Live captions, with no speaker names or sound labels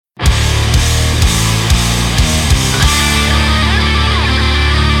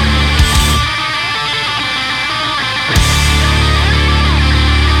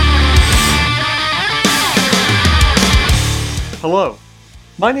Hello,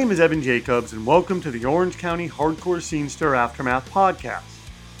 my name is Evan Jacobs and welcome to the Orange County Hardcore Scenester Aftermath podcast.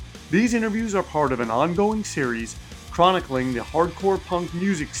 These interviews are part of an ongoing series chronicling the hardcore punk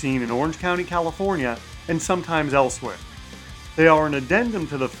music scene in Orange County, California, and sometimes elsewhere. They are an addendum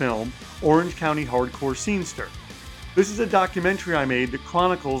to the film Orange County Hardcore Scenester. This is a documentary I made that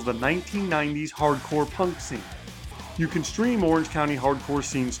chronicles the 1990s hardcore punk scene. You can stream Orange County Hardcore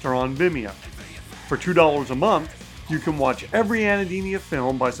Scenester on Vimeo. For $2 a month, you can watch every Anademia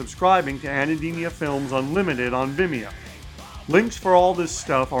film by subscribing to Anademia Films Unlimited on Vimeo. Links for all this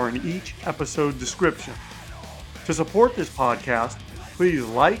stuff are in each episode description. To support this podcast, please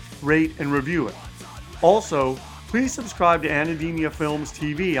like, rate, and review it. Also, please subscribe to Anademia Films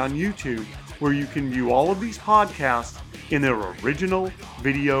TV on YouTube, where you can view all of these podcasts in their original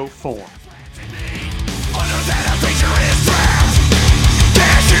video form.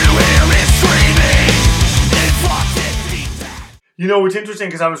 You know, it's interesting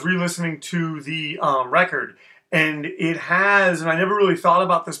because I was re-listening to the record, and it has, and I never really thought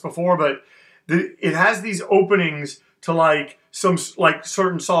about this before, but it has these openings to like some like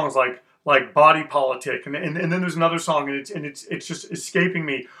certain songs, like Body Politic, and then there's another song, and it's just escaping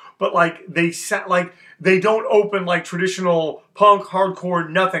me. But like they don't open like traditional punk, hardcore,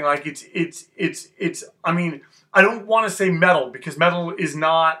 nothing. Like it's. I mean, I don't want to say metal because metal is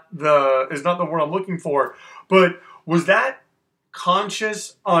not the word I'm looking for. But was that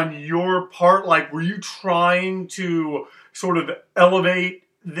conscious on your part? Like, were you trying to sort of elevate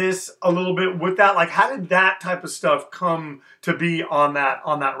this a little bit with that? Like, how did that type of stuff come to be on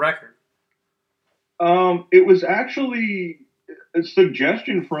that record? It was actually a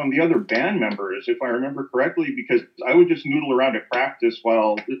suggestion from the other band members, if I remember correctly, because I would just noodle around at practice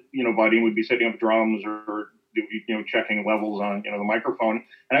while, Vadim would be setting up drums or, checking levels on, the microphone.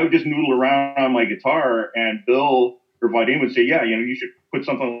 And I would just noodle around on my guitar, and Bill or Vadim would say, yeah, you should put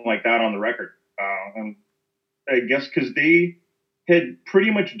something like that on the record. And I guess because they had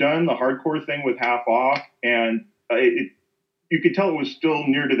pretty much done the hardcore thing with Half Off, and you could tell it was still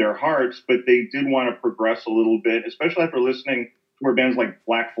near to their hearts, but they did want to progress a little bit, especially after listening to where bands like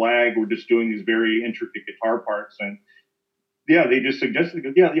Black Flag were just doing these very intricate guitar parts. And yeah, they just suggested,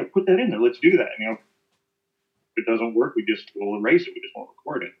 yeah, put that in there. Let's do that. And, if it doesn't work, we'll erase it. We just won't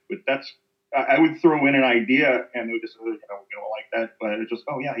record it. But I would throw in an idea, and they would just, we don't like that. But it's just,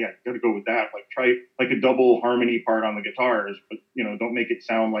 you got to go with that. Like, try like a double harmony part on the guitars, but, don't make it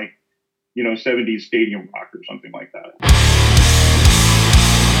sound like, 70s stadium rock or something like that.